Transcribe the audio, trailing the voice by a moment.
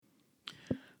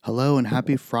Hello and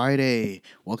happy Friday.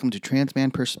 Welcome to Trans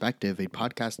Man Perspective, a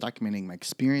podcast documenting my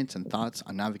experience and thoughts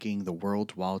on navigating the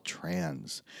world while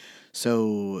trans.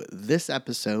 So, this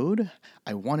episode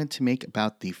I wanted to make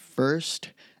about the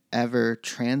first ever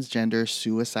transgender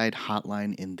suicide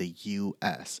hotline in the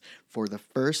US. For the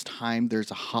first time,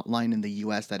 there's a hotline in the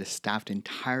US that is staffed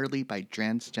entirely by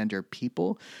transgender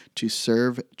people to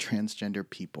serve transgender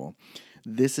people.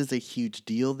 This is a huge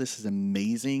deal. This is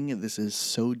amazing. This is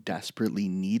so desperately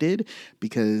needed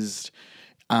because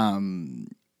um,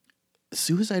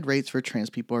 suicide rates for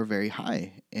trans people are very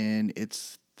high, and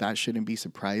that shouldn't be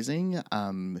surprising.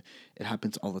 It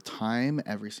happens all the time.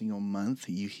 Every single month,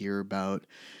 you hear about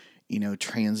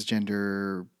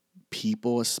transgender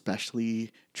people,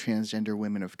 especially transgender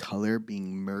women of color,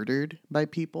 being murdered by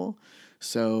people.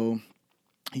 So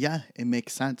yeah, it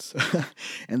makes sense.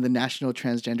 And the National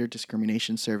Transgender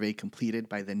Discrimination Survey completed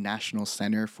by the National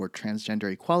Center for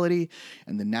Transgender Equality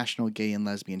and the National Gay and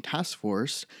Lesbian Task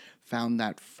Force found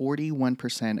that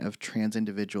 41% of trans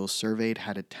individuals surveyed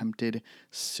had attempted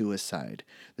suicide.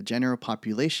 The general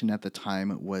population at the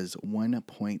time was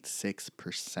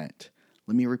 1.6%.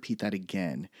 Let me repeat that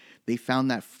again. They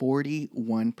found that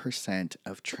 41%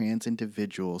 of trans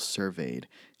individuals surveyed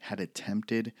had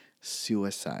attempted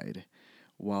suicide,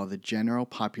 while the general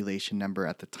population number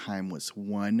at the time was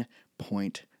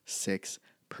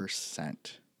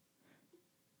 1.6%.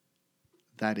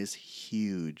 That is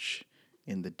huge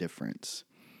in the difference.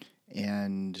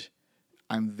 And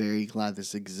I'm very glad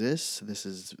this exists. This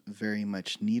is very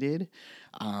much needed.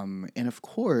 And of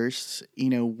course,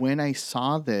 when I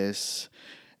saw this,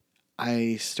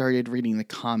 I started reading the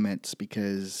comments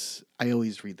because I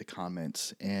always read the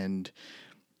comments. And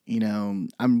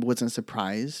I wasn't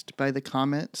surprised by the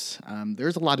comments.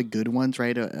 There's a lot of good ones,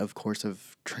 right? Of course,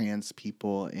 of trans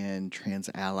people and trans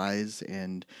allies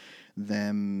and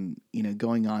them,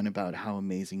 going on about how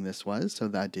amazing this was. So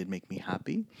that did make me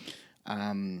happy.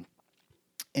 And,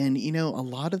 a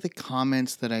lot of the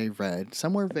comments that I read,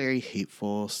 some were very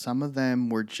hateful. Some of them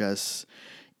were just,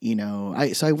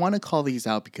 I want to call these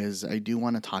out because I do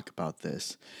want to talk about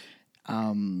this.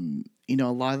 A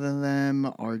lot of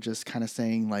them are just kind of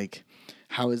saying, like,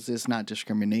 how is this not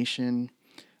discrimination?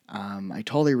 I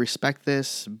totally respect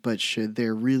this, but should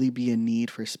there really be a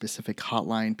need for a specific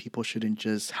hotline? People shouldn't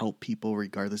just help people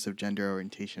regardless of gender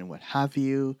orientation and what have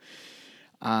you.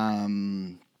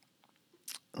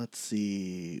 Let's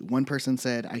see. One person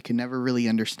said, I can never really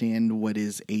understand what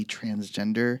is a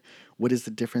transgender. What is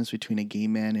the difference between a gay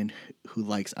man and who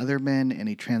likes other men and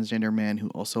a transgender man who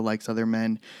also likes other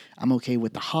men? I'm okay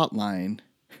with the hotline,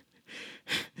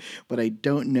 but I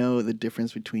don't know the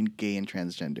difference between gay and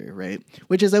transgender, right?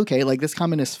 Which is okay. Like, this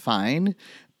comment is fine,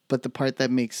 but the part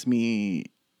that makes me,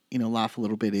 laugh a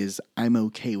little bit is I'm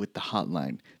okay with the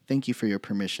hotline. Thank you for your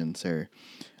permission, sir.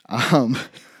 Um,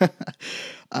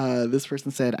 this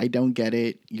person said, I don't get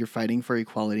it. You're fighting for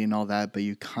equality and all that, but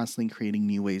you're constantly creating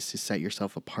new ways to set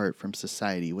yourself apart from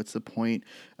society. What's the point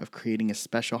of creating a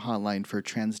special hotline for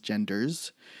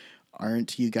transgenders?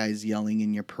 Aren't you guys yelling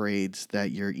in your parades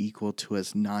that you're equal to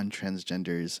us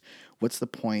non-transgenders? What's the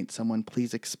point? Someone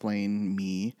please explain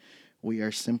me. We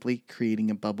are simply creating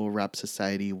a bubble wrap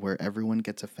society where everyone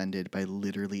gets offended by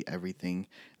literally everything.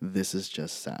 This is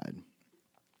just sad.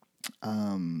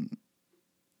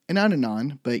 And on and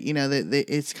on, but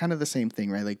it's kind of the same thing,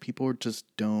 right? Like, people just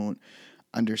don't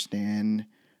understand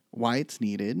why it's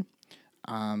needed.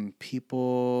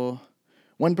 People,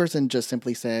 one person just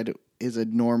simply said, is a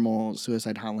normal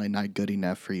suicide hotline not good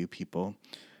enough for you people?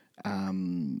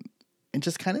 And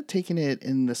just kind of taking it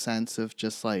in the sense of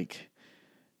just like,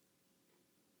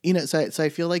 so I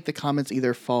feel like the comments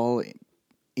either fall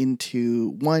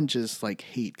into one, just like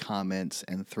hate comments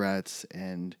and threats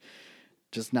and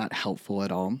just not helpful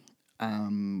at all.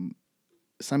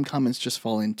 Some comments just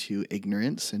fall into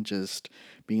ignorance and just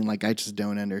being like, I just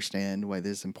don't understand why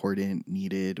this is important,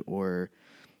 needed, or,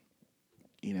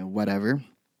 whatever.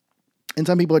 And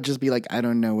some people would just be like, I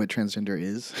don't know what transgender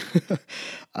is,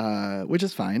 which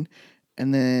is fine.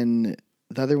 And then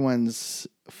the other ones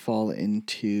fall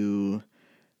into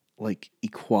like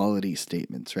equality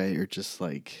statements, right? Or just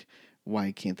like,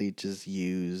 why can't they just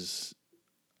use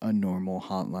a normal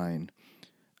hotline?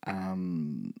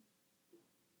 And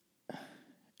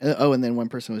then one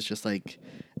person was just like,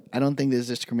 I don't think there's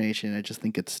discrimination. I just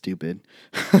think it's stupid.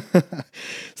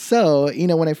 So,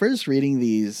 when I first reading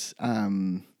these,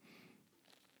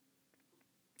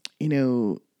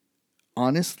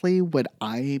 honestly, what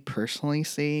I personally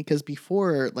say, because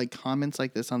before, like, comments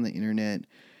like this on the internet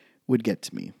would get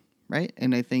to me, right?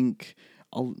 And I think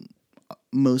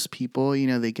most people,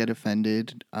 they get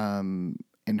offended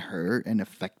and hurt and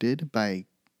affected by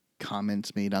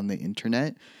comments made on the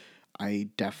internet. I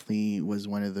definitely was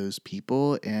one of those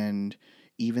people, and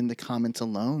even the comments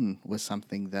alone was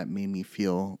something that made me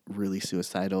feel really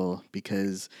suicidal,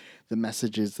 because the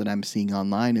messages that I'm seeing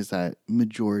online is that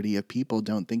majority of people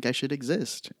don't think I should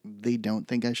exist. They don't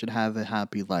think I should have a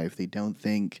happy life. They don't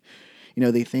think,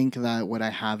 they think that what I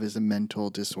have is a mental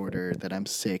disorder, that I'm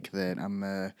sick, that I'm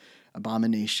a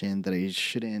abomination, that I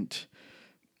shouldn't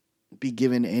be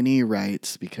given any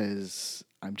rights because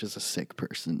I'm just a sick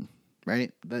person,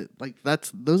 right?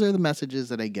 Those are the messages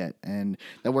that I get, and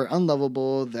that we're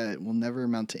unlovable, that will never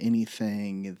amount to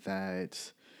anything,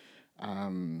 that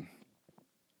um,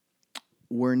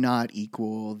 we're not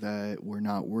equal, that we're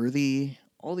not worthy,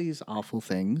 all these awful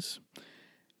things.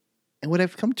 And what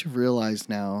I've come to realize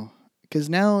now, because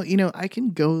now, I can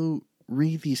go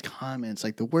read these comments,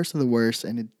 like the worst of the worst,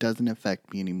 and it doesn't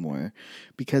affect me anymore,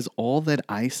 because all that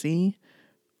I see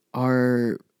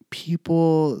are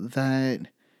people that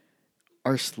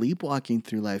are sleepwalking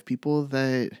through life, people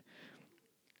that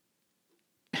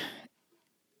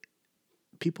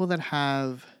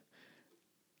have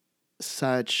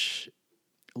such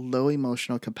low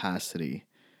emotional capacity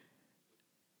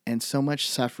and so much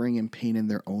suffering and pain in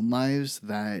their own lives,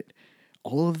 that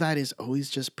all of that is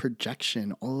always just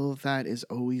projection. All of that is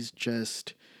always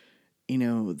just,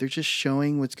 they're just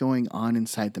showing what's going on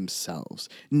inside themselves.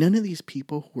 None of these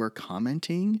people who are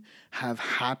commenting have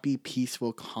happy,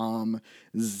 peaceful, calm,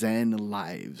 zen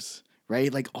lives,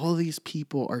 right? Like, all these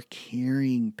people are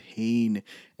carrying pain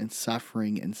and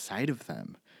suffering inside of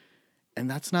them. And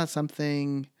that's not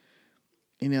something,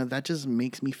 that just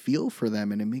makes me feel for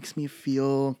them. And it makes me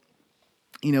feel,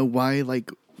 why, like,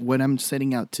 what I'm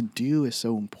setting out to do is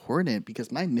so important,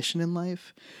 because my mission in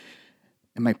life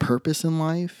and my purpose in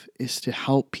life is to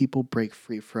help people break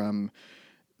free from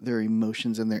their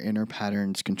emotions and their inner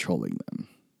patterns controlling them.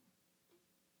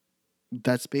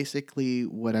 That's basically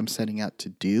what I'm setting out to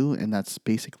do, and that's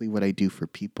basically what I do for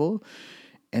people.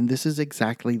 And this is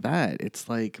exactly that. It's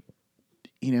like,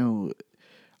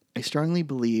 I strongly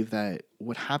believe that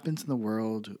what happens in the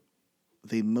world,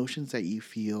 the emotions that you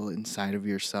feel inside of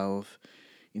yourself,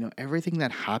 everything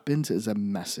that happens is a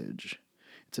message.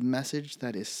 It's a message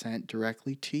that is sent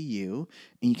directly to you,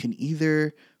 and you can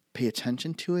either pay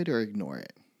attention to it or ignore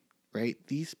it, right?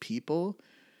 These people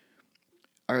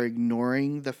are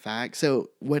ignoring the fact.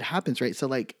 So, what happens, right? So,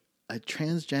 like, a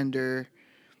transgender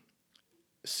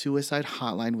suicide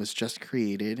hotline was just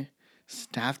created,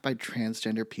 staffed by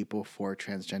transgender people for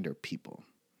transgender people,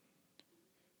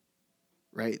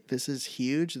 right? This is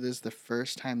huge. This is the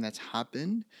first time that's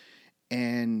happened.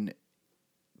 And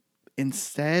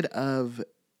instead of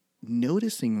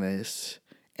noticing this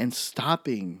and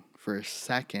stopping for a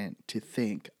second to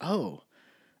think, oh,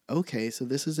 okay, so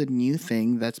this is a new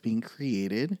thing that's being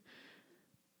created.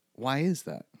 Why is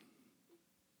that?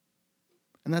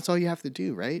 And that's all you have to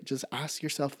do, right? Just ask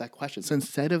yourself that question. So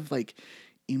instead of, like,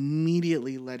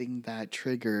 immediately letting that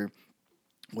trigger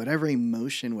whatever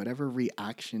emotion, whatever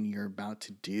reaction you're about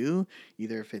to do,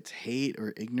 either if it's hate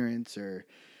or ignorance or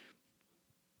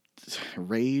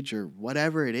rage or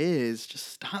whatever it is, just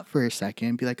stop for a second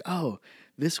and be like, oh,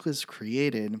 this was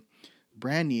created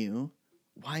brand new.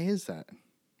 Why is that?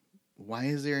 Why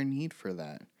is there a need for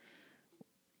that?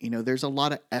 There's a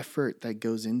lot of effort that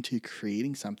goes into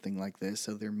creating something like this,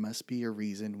 so there must be a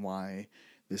reason why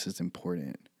this is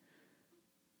important.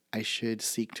 I should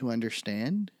seek to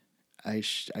understand. And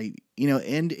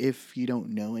if you don't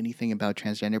know anything about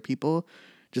transgender people,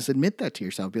 just admit that to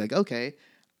yourself. Be like, okay,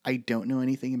 I don't know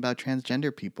anything about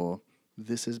transgender people.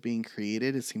 This is being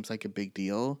created. It seems like a big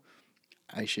deal.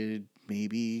 I should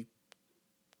maybe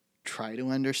try to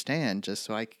understand, just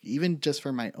so even just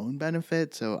for my own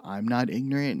benefit, so I'm not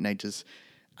ignorant and I just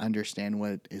understand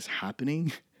what is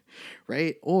happening,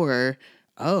 right? Or,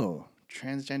 oh,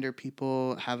 transgender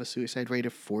people have a suicide rate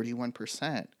of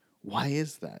 41%. Why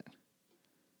is that?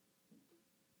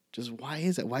 Just why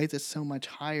is it? Why is it so much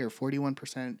higher,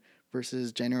 41%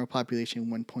 versus general population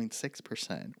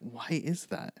 1.6%? Why is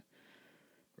that?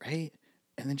 Right?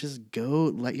 And then just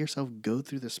let yourself go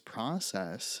through this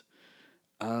process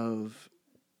of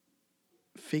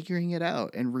figuring it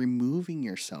out and removing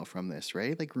yourself from this,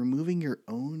 right? Like, removing your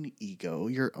own ego,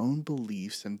 your own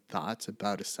beliefs and thoughts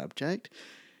about a subject,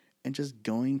 and just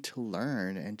going to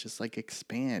learn and just, like,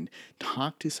 expand.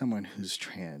 Talk to someone who's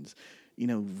trans.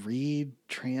 Read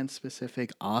trans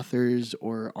specific authors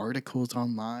or articles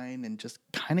online and just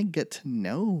kind of get to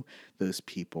know those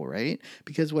people, right?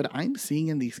 Because what I'm seeing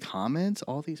in these comments,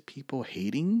 all these people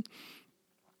hating,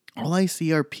 all I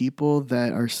see are people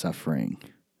that are suffering.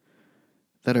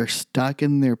 that are stuck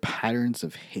in their patterns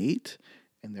of hate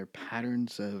and their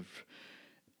patterns of,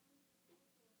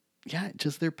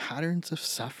 just their patterns of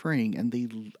suffering, and they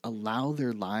allow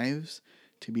their lives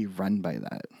to be run by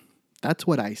that. That's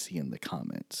what I see in the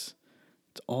comments.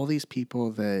 It's all these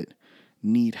people that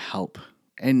need help.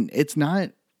 And it's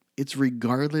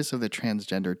regardless of the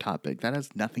transgender topic. That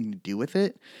has nothing to do with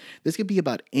it. This could be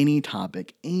about any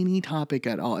topic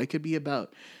at all. It could be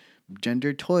about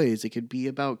gender toys. It could be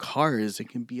about cars. It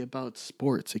can be about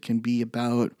sports. It can be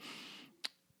about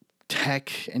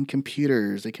tech and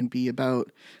computers. It can be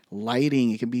about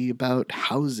lighting. It can be about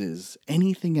houses.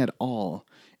 Anything at all.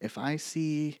 If I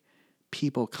see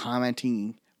people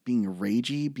commenting, being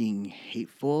ragey, being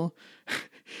hateful,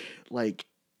 like,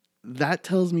 that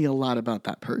tells me a lot about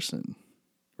that person,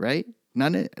 right? I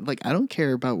don't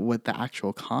care about what the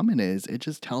actual comment is. It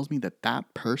just tells me that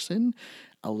that person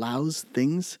allows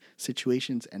things,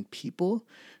 situations, and people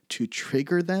to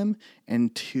trigger them,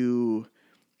 and to,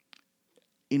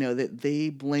 that they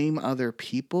blame other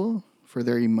people for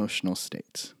their emotional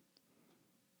states.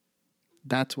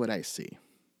 That's what I see.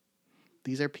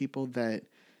 These are people that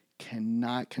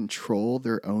cannot control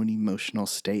their own emotional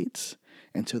states,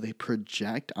 and so they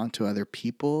project onto other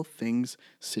people, things,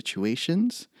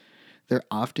 situations. They're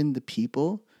often the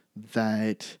people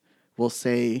that will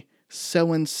say,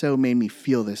 so and so made me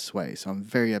feel this way, so I'm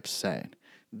very upset.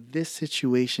 This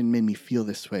situation made me feel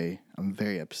this way, I'm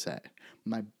very upset.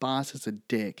 My boss is a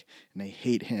dick, and I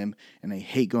hate him, and I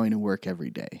hate going to work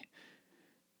every day.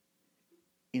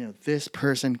 This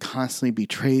person constantly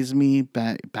betrays me,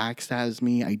 backstabs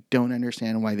me. I don't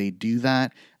understand why they do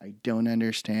that. I don't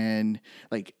understand,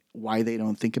 why they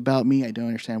don't think about me. I don't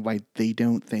understand why they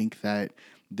don't think that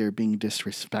they're being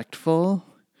disrespectful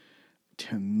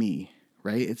to me,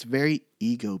 right? It's very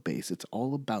ego-based. It's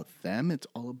all about them. It's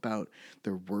all about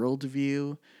their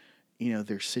worldview,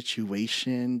 their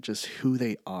situation, just who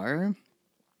they are.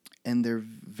 And they're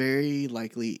very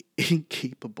likely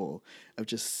incapable of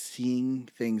just seeing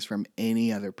things from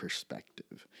any other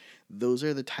perspective. Those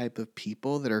are the type of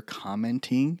people that are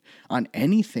commenting on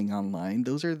anything online.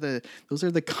 Those are the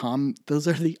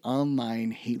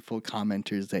online hateful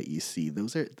commenters that you see.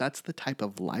 That's the type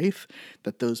of life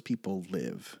that those people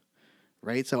live,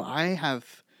 right? So I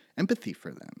have empathy for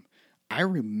them. I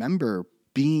remember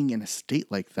being in a state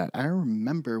like that. I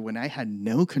remember when I had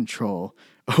no control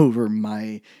over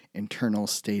my internal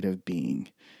state of being,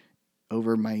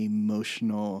 over my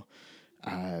emotional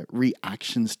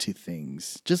reactions to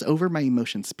things, just over my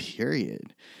emotions,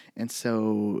 period. And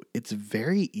so it's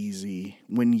very easy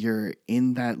when you're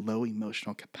in that low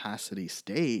emotional capacity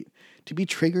state to be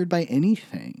triggered by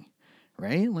anything,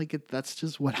 right? That's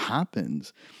just what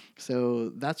happens. So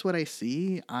that's what I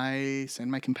see. I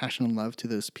send my compassion and love to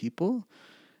those people.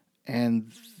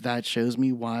 And that shows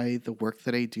me why the work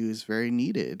that I do is very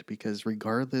needed, because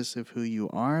regardless of who you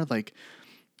are,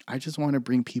 I just want to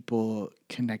bring people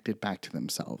connected back to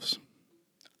themselves.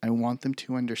 I want them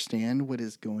to understand what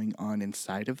is going on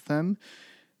inside of them,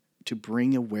 to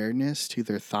bring awareness to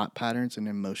their thought patterns and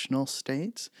emotional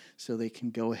states so they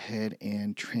can go ahead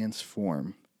and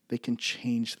transform. They can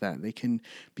change that. They can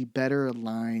be better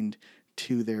aligned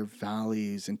to their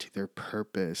values and to their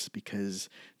purpose, because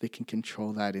they can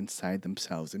control that inside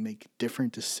themselves and make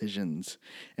different decisions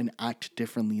and act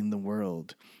differently in the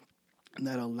world. And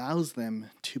that allows them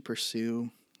to pursue,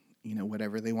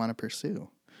 whatever they want to pursue.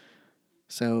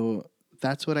 So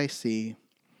that's what I see.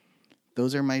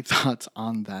 Those are my thoughts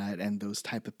on that and those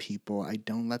type of people. I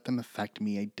don't let them affect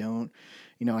me. I don't,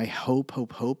 I hope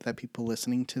that people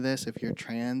listening to this, if you're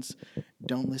trans,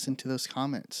 don't listen to those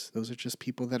comments. Those are just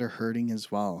people that are hurting as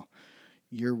well.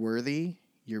 You're worthy.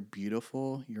 You're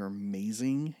beautiful. You're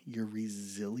amazing. You're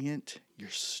resilient. You're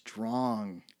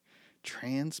strong.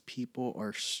 Trans people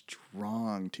are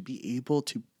strong. To be able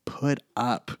to put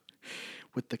up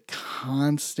with the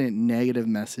constant negative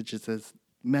messages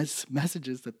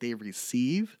that they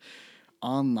receive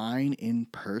online, in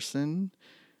person.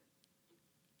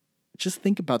 Just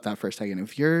think about that for a second.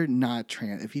 If you're not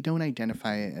trans, if you don't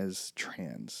identify as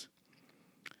trans,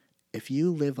 if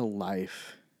you live a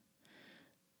life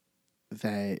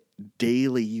that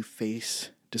daily you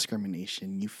face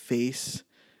discrimination, you face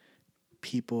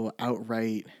people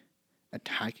outright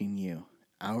attacking you,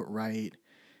 outright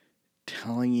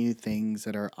telling you things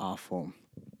that are awful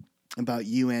about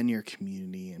you and your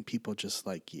community and people just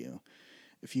like you.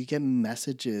 If you get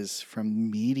messages from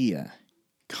media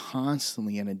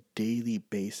constantly on a daily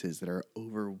basis that are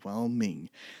overwhelming,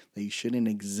 that you shouldn't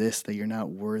exist, that you're not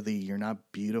worthy, you're not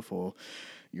beautiful,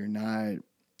 you're not,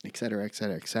 et cetera, et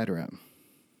cetera, et cetera.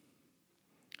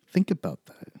 Think about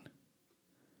that.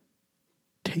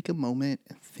 take a moment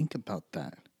and think about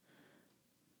that.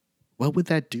 What would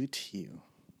that do to you?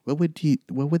 What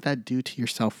would that do to your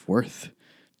self-worth,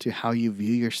 to how you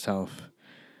view yourself,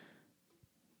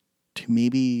 to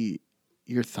maybe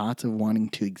your thoughts of wanting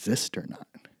to exist or not?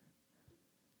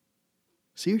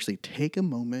 Seriously, take a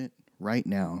moment right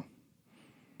now,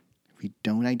 if you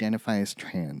don't identify as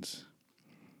trans,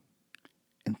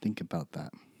 and think about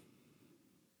that.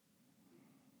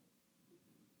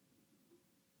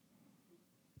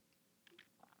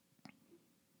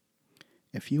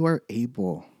 If you are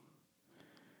able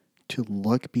to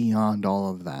look beyond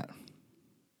all of that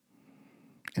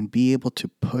and be able to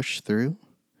push through,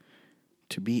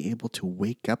 to be able to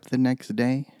wake up the next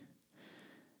day,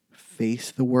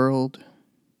 face the world,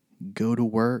 go to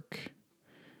work,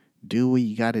 do what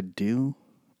you got to do,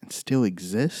 and still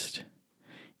exist,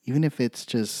 even if it's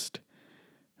just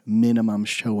minimum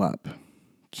show up,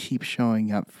 keep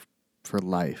showing up for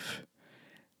life,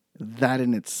 that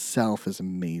in itself is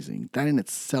amazing. That in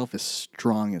itself is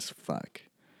strong as fuck.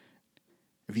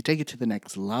 If you take it to the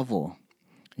next level,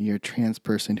 you're a trans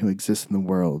person who exists in the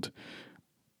world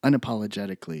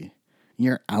unapologetically.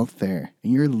 You're out there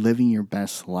and you're living your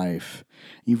best life.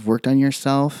 You've worked on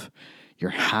yourself.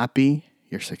 You're happy.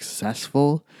 You're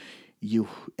successful. You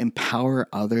empower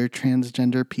other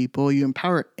transgender people. You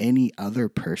empower any other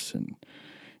person.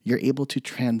 You're able to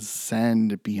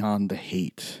transcend beyond the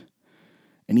hate.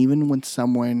 And even when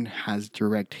someone has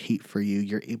direct hate for you,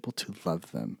 you're able to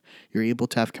love them. You're able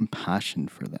to have compassion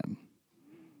for them.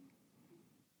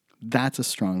 That's a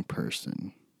strong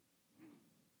person.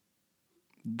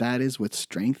 That is what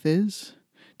strength is,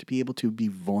 to be able to be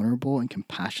vulnerable and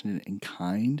compassionate and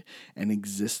kind and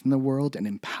exist in the world and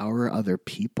empower other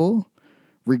people,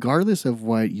 regardless of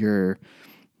what your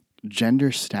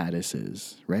gender status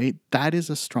is, right? That is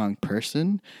a strong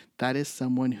person. That is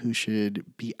someone who should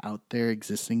be out there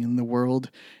existing in the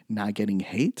world, not getting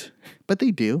hate, but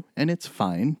they do, and it's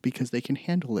fine because they can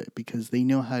handle it, because they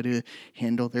know how to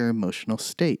handle their emotional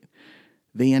state.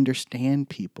 They understand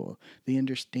people. They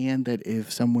understand that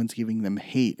if someone's giving them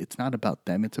hate, it's not about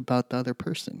them, it's about the other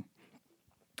person.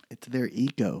 It's their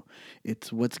ego.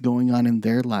 It's what's going on in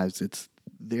their lives. It's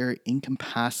their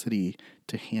incapacity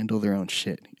to handle their own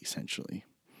shit, essentially.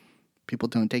 People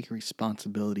don't take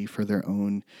responsibility for their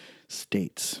own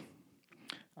states.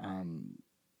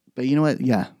 But you know what?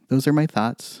 Yeah, those are my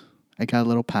thoughts. I got a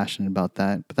little passionate about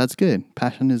that, but that's good.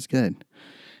 Passion is good.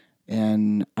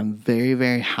 And I'm very,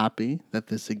 very happy that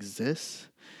this exists.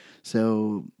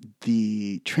 So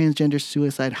the transgender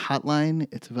suicide hotline,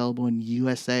 it's available in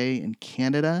USA and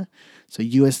Canada. So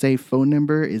USA phone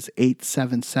number is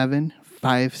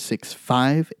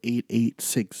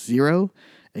 877-565-8860.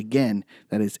 Again,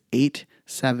 that is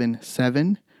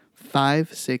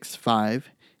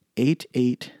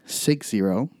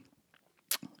 877-565-8860.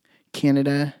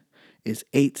 Canada is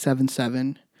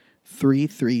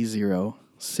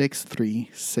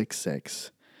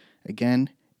 877-330-6366. Again,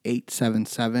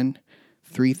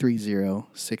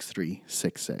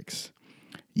 877-330-6366.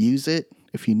 Use it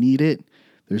if you need it.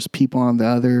 There's people on the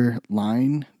other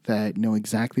line that know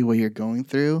exactly what you're going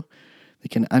through. They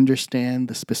can understand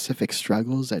the specific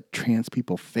struggles that trans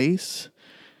people face.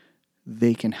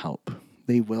 They can help.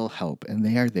 They will help, and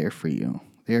they are there for you.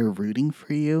 They are rooting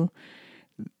for you.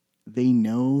 They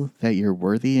know that you're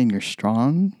worthy and you're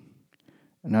strong.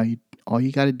 And all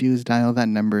you got to do is dial that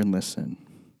number and listen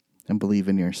and believe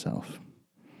in yourself.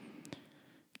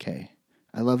 Okay.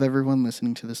 I love everyone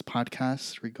listening to this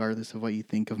podcast, regardless of what you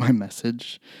think of my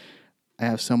message. I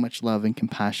have so much love and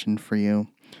compassion for you.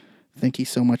 Thank you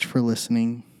so much for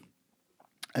listening.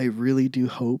 I really do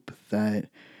hope that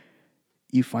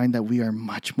you find that we are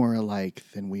much more alike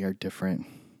than we are different.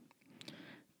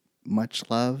 Much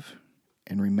love,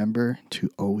 and remember to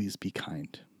always be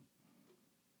kind.